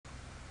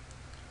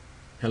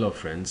Hello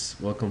friends,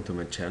 welcome to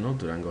my channel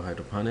Durango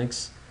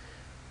Hydroponics.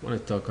 I want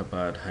to talk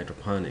about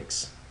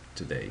hydroponics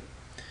today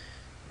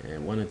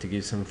and wanted to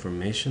give some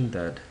information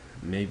that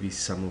maybe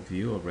some of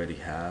you already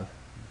have,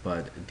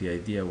 but the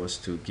idea was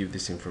to give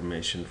this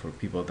information for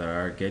people that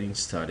are getting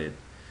started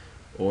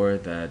or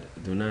that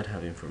do not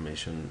have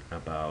information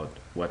about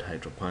what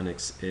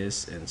hydroponics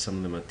is and some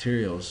of the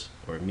materials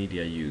or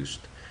media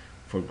used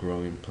for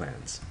growing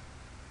plants.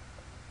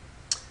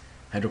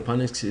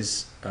 Hydroponics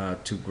is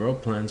to grow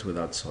plants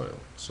without soil.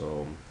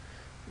 So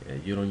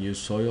you don't use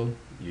soil,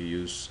 you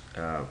use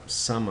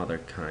some other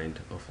kind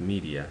of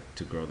media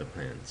to grow the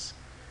plants.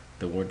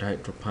 The word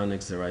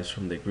hydroponics derives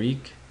from the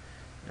Greek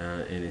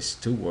and it's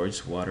two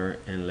words, water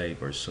and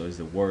labor. So it's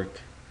the work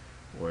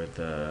or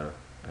the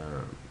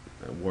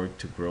work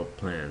to grow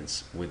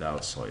plants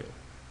without soil.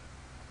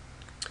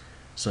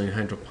 So in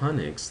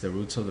hydroponics, the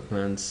roots of the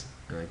plants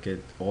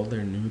get all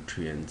their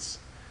nutrients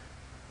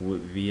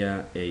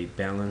via a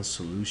balanced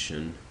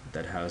solution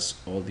that has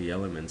all the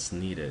elements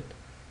needed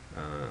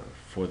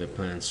for the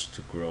plants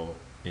to grow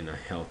in a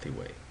healthy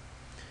way.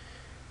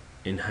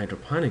 In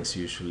hydroponics,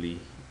 usually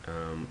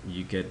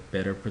you get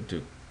better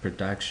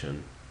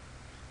production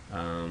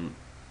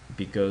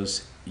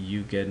because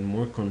you get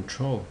more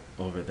control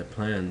over the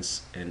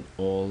plants and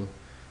all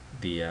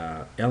the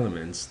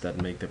elements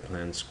that make the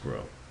plants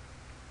grow.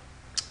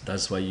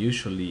 That's why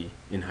usually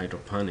in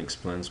hydroponics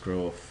plants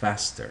grow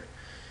faster,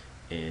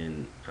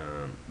 and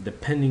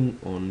depending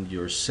on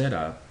your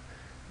setup,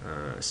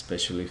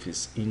 especially if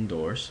it's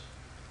indoors,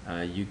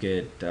 you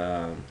get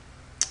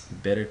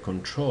better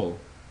control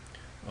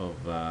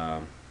of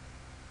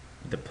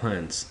the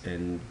plants,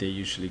 and they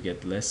usually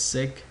get less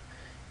sick,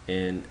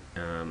 and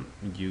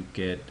you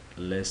get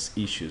less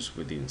issues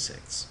with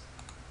insects.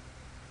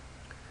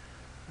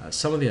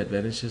 Some of the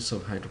advantages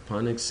of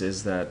hydroponics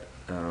is that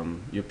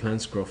your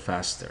plants grow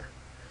faster.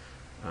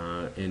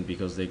 And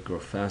because they grow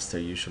faster,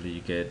 usually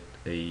you get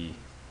a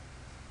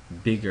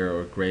bigger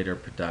or greater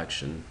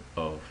production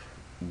of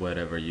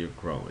whatever you're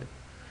growing.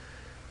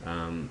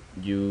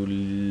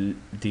 You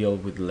deal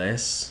with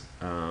less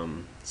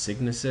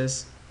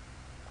sicknesses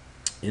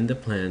in the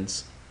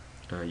plants.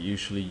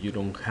 Usually you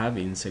don't have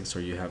insects,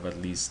 or you have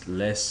at least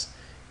less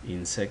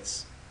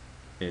insects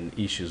and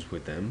issues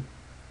with them.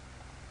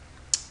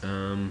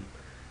 On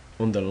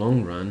the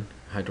long run,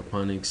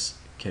 hydroponics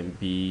can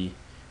be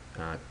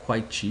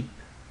quite cheap,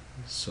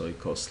 so it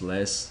costs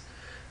less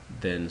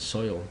than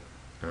soil,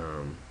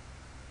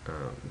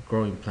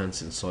 growing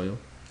plants in soil.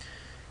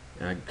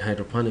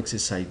 Hydroponics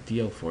is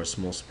ideal for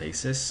small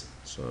spaces,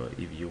 so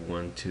if you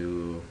want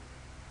to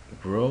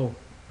grow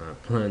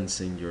plants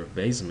in your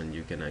basement,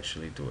 you can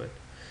actually do it.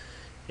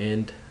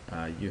 And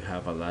you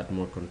have a lot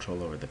more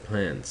control over the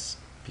plants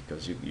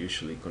because you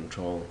usually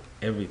control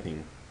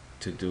everything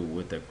to do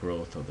with the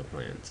growth of the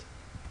plant.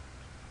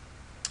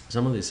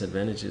 Some of the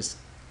disadvantages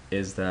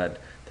is that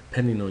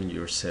depending on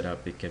your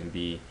setup, it can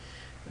be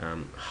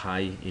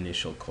high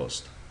initial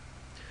cost.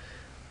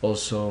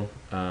 Also,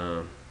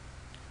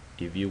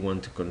 if you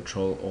want to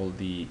control all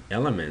the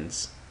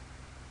elements,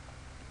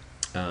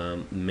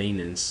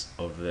 maintenance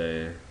of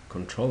the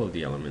control of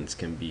the elements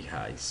can be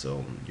high.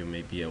 So you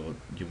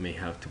may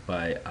have to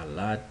buy a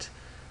lot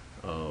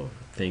of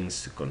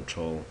things to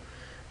control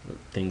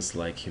things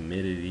like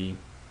humidity,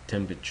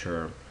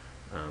 temperature,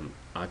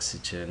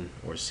 oxygen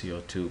or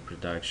CO2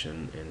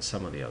 production, and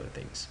some of the other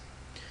things.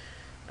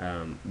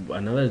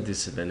 Another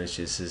disadvantage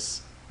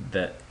is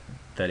that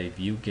if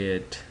you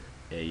get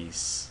a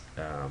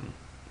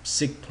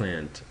sick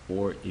plant,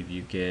 or if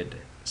you get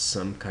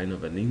some kind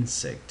of an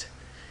insect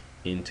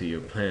into your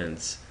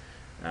plants,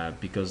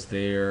 because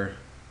they're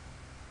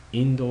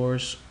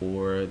indoors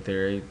or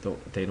they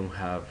don't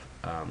have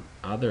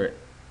other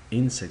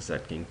insects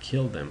that can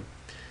kill them,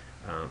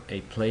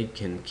 a plague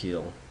can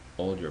kill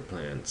all your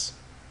plants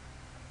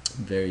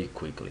very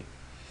quickly.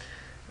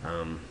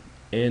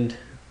 And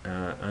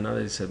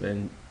another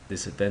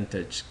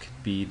disadvantage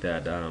could be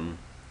that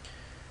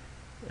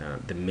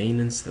the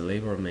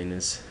labor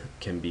maintenance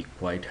can be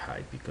quite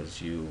high,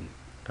 because you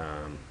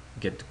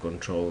get to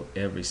control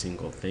every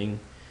single thing,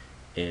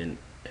 and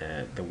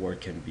the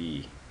work can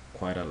be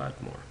quite a lot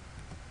more.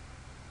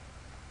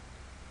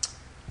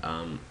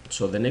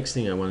 So the next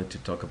thing I wanted to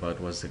talk about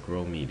was the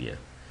grow media.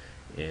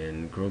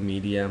 In grow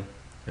media,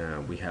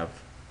 we have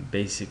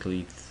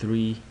basically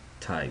three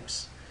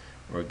types: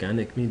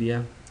 organic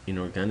media,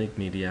 inorganic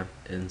media,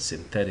 and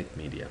synthetic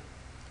media.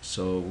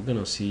 So we're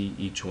gonna see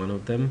each one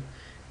of them,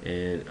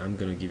 and I'm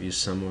gonna give you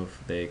some of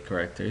the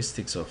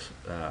characteristics of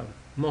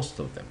most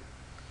of them.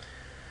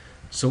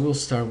 So we'll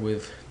start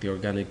with the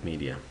organic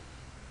media.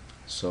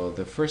 So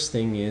the first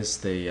thing is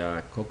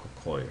the coco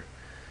coir.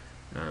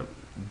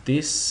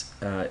 This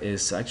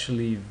is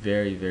actually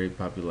very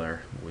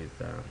popular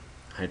with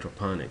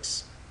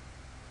hydroponics.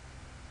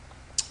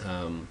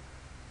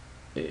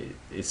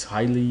 It's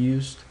highly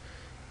used,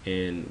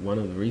 and one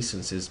of the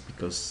reasons is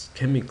because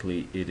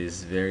chemically it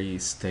is very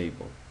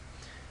stable.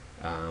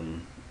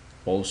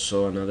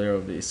 Also, another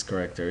of its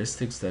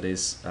characteristics that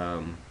is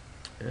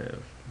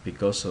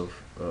because of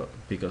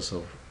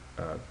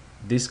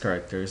this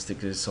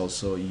characteristic is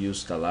also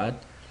used a lot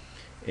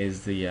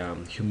is the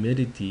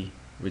humidity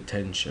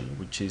retention,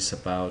 which is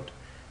about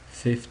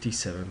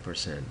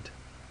 57%.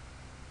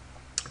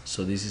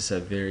 So this is a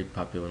very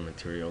popular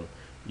material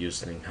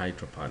used in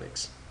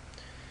hydroponics.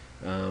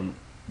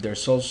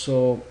 There's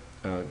also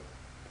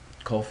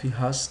coffee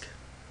husk.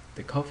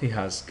 The coffee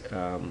husk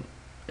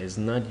is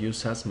not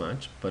used as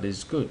much, but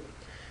it's good,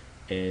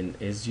 and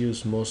is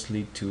used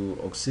mostly to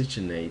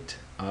oxygenate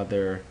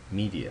other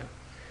media.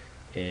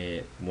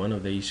 One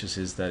of the issues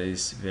is that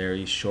it's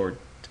very short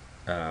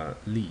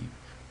lived,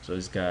 so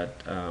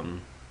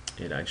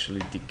it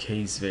actually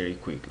decays very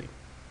quickly.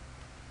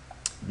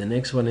 The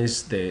next one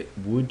is the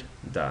wood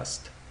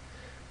dust.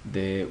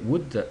 The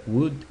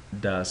wood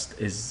dust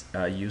is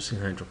used in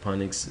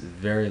hydroponics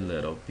very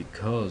little,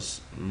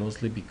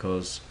 mostly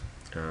because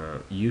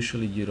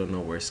usually you don't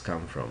know where it's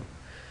come from.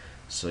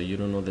 So you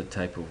don't know the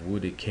type of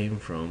wood it came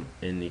from,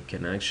 and it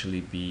can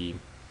actually be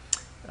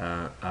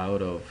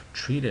out of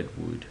treated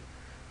wood,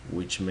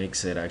 which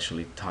makes it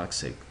actually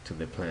toxic to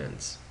the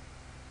plants.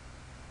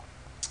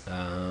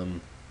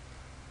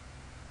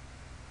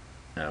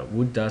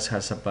 Wood dust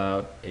has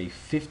about a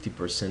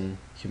 50%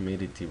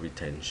 humidity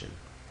retention.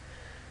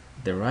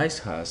 The rice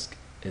husk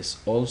is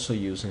also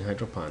used in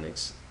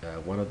hydroponics.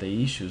 One of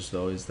the issues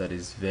though is that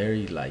it's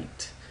very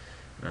light,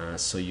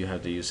 so you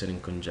have to use it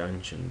in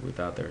conjunction with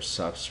other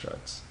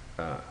substrates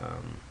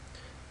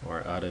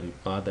or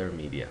other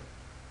media.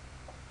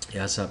 It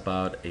has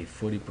about a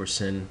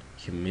 40%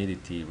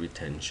 humidity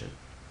retention.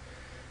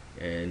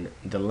 And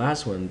the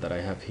last one that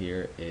I have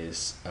here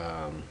is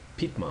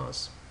peat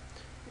moss.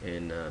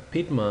 And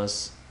peat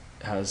moss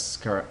has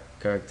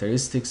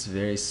characteristics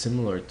very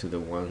similar to the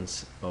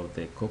ones of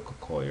the coco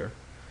coir.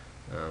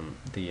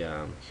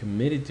 The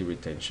humidity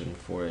retention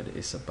for it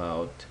is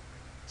about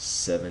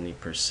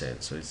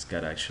 70%, so it's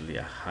got actually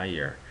a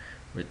higher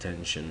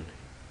retention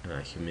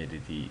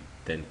humidity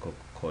than coco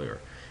coir,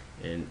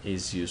 and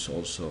is used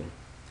also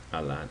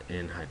a lot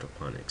in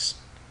hydroponics.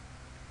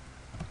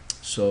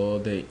 So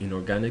the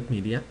inorganic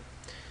media,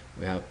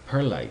 we have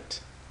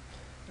perlite.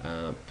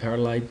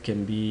 Perlite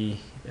can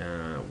be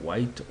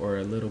white or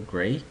a little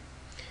gray,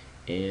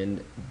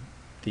 and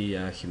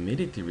the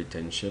humidity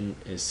retention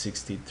is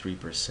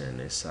 63%.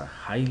 It's a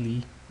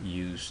highly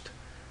used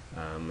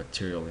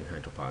material in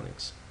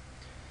hydroponics.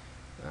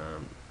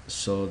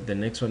 So the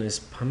next one is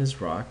pumice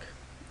rock.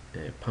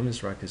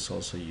 Pumice rock is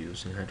also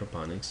used in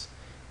hydroponics.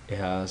 It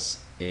has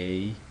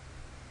a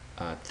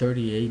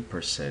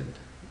 38%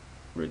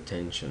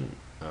 retention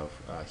of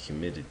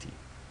humidity.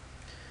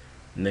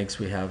 Next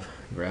we have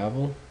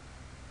gravel.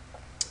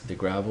 The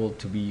gravel,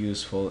 to be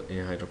useful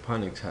in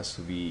hydroponics, has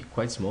to be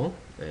quite small,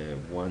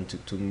 1 to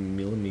 2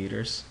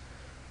 millimeters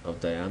of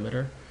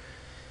diameter,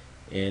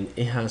 and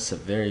it has a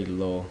very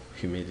low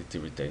humidity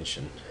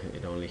retention.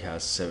 It only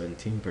has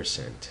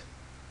 17%.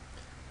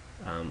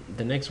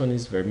 The next one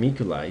is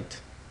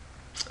vermiculite.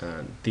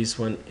 This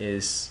one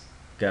is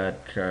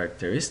got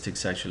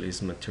characteristics, actually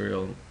is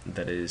material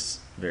that is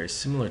very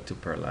similar to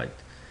perlite.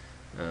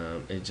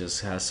 It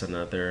just has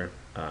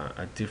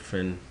a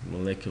different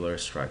molecular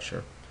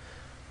structure,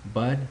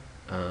 but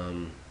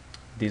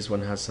this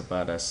one has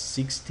about a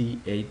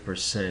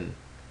 68%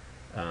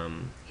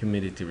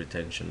 humidity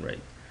retention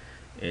rate,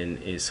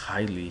 and is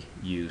highly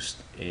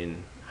used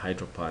in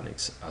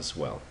hydroponics as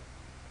well.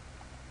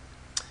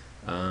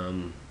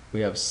 We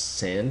have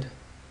sand,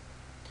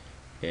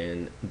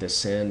 and the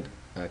sand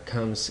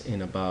comes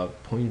in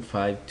about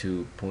 0.5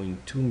 to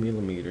 0.2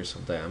 millimeters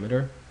of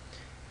diameter,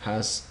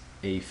 has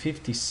a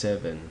 56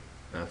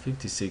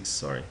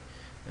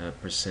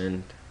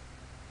 percent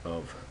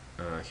of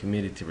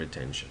humidity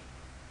retention.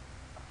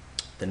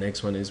 The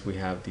next one is we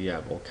have the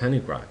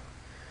volcanic rock,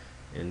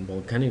 and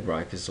volcanic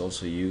rock is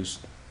also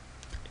used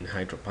in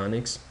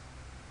hydroponics.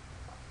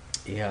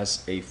 It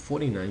has a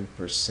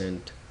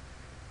 49%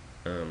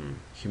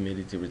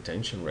 humidity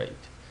retention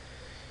rate.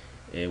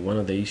 One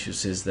of the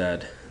issues is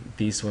that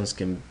these ones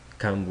can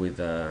come with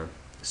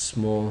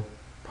small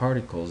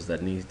particles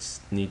that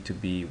need to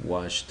be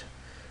washed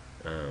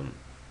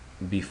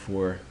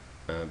before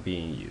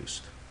being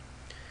used.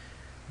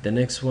 The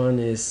next one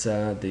is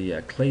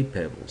the clay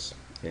pebbles,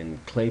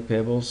 and clay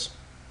pebbles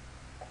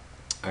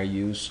are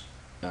used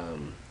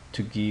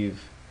to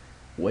give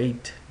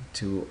weight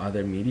to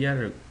other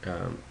media,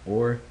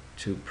 or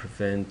to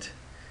prevent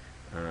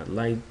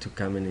light to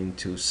coming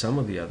into some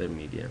of the other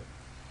media,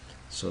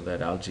 so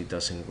that algae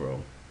doesn't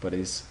grow, but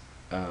is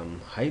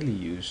highly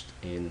used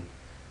in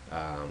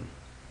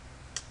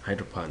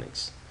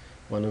hydroponics.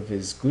 One of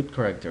its good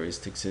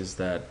characteristics is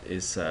that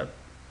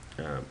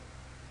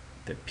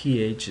the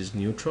pH is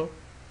neutral,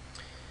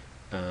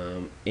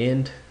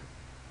 and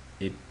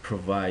it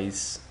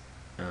provides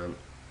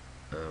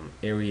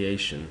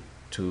aeration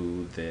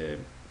to the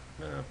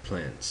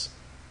plants.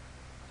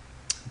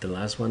 The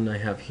last one I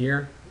have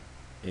here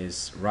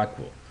is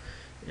rockwool,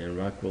 and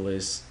rockwool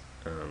is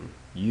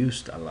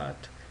used a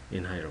lot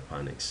in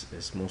hydroponics.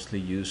 It's mostly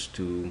used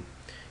to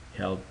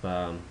help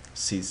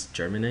seeds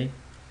germinate,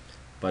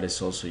 but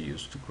it's also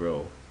used to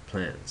grow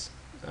plants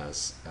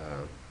as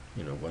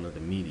one of the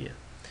media.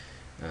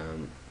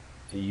 Um,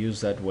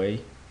 Used that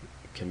way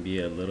can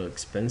be a little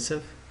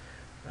expensive,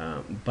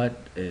 but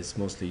it's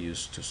mostly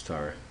used to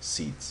store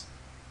seeds.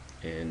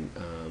 And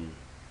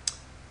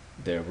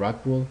the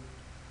rock wool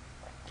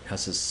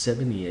has a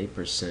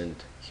 78%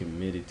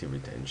 humidity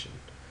retention,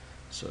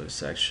 so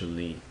it's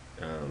actually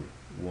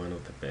one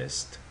of the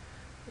best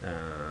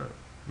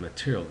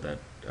material that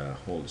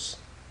holds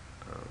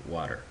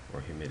water or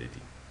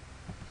humidity.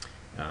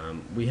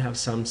 We have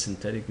some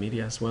synthetic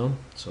media as well,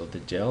 so the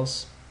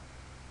gels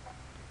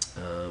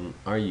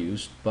are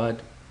used,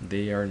 but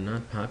they are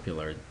not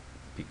popular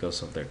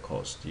because of their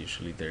cost.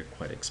 Usually they're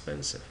quite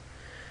expensive.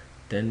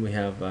 Then we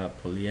have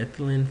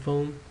polyethylene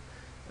foam.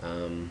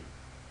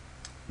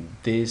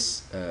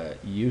 This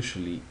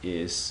usually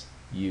is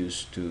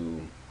used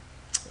to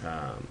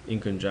in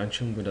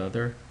conjunction with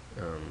other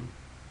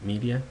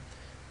media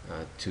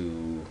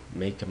to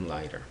make them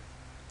lighter.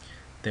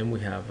 Then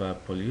we have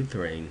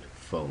polyurethane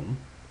foam,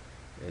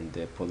 and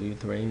the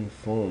polyurethane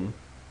foam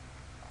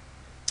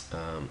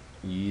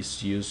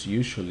is used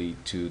usually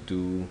to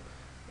do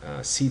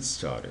seed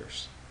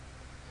starters.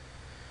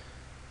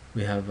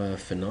 We have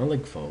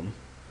phenolic foam,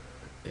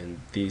 and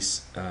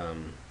this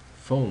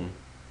foam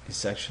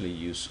is actually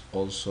used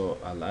also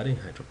a lot in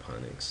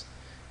hydroponics,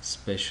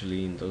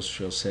 especially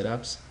industrial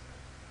setups,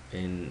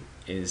 and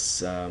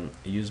is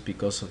used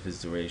because of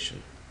its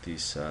duration.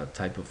 This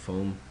type of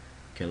foam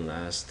can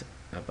last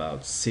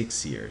about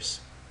 6 years.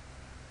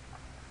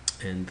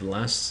 And the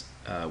last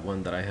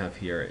one that I have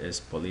here is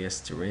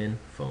polyester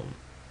foam.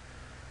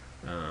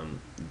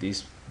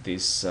 This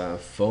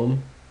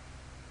foam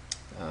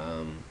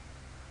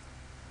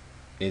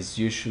is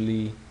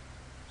usually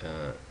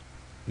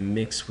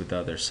mixed with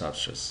other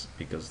substrates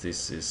because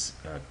this is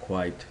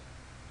quite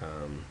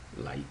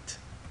light.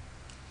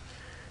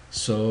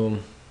 So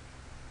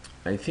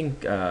I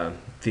think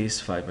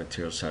these 5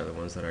 materials are the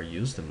ones that are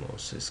used the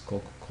most. It's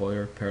coco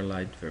coir,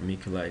 perlite,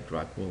 vermiculite,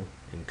 rock wool,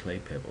 and clay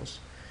pebbles.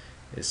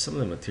 It's some of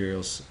the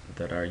materials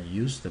that are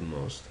used the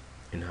most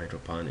in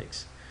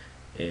hydroponics,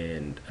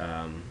 and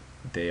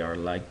they are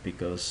liked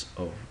because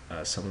of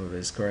some of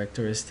its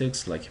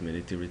characteristics like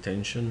humidity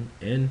retention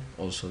and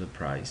also the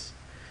price.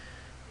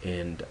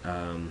 And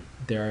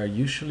they are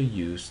usually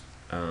used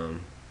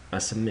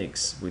as a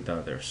mix with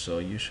others, so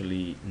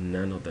usually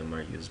none of them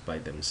are used by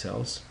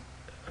themselves,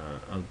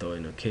 although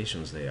in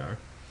occasions they are,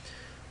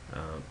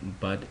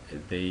 but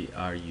they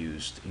are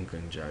used in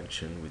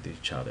conjunction with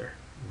each other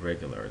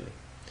regularly.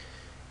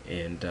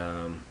 And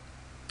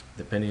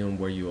depending on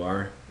where you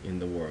are in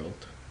the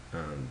world,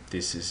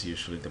 this is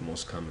usually the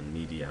most common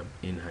media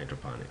in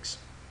hydroponics.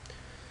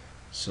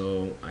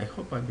 So I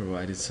hope I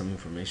provided some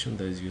information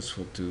that is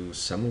useful to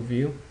some of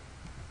you.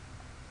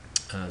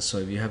 So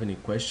if you have any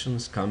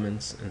questions,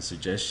 comments, and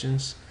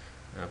suggestions,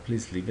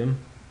 please leave them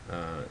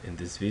in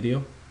this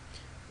video.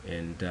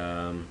 And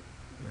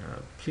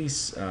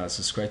please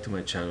subscribe to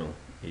my channel.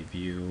 If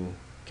you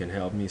can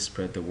help me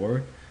spread the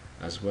word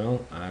as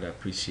well, I'd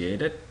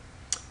appreciate it.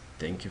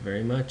 Thank you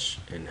very much,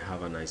 and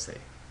have a nice day.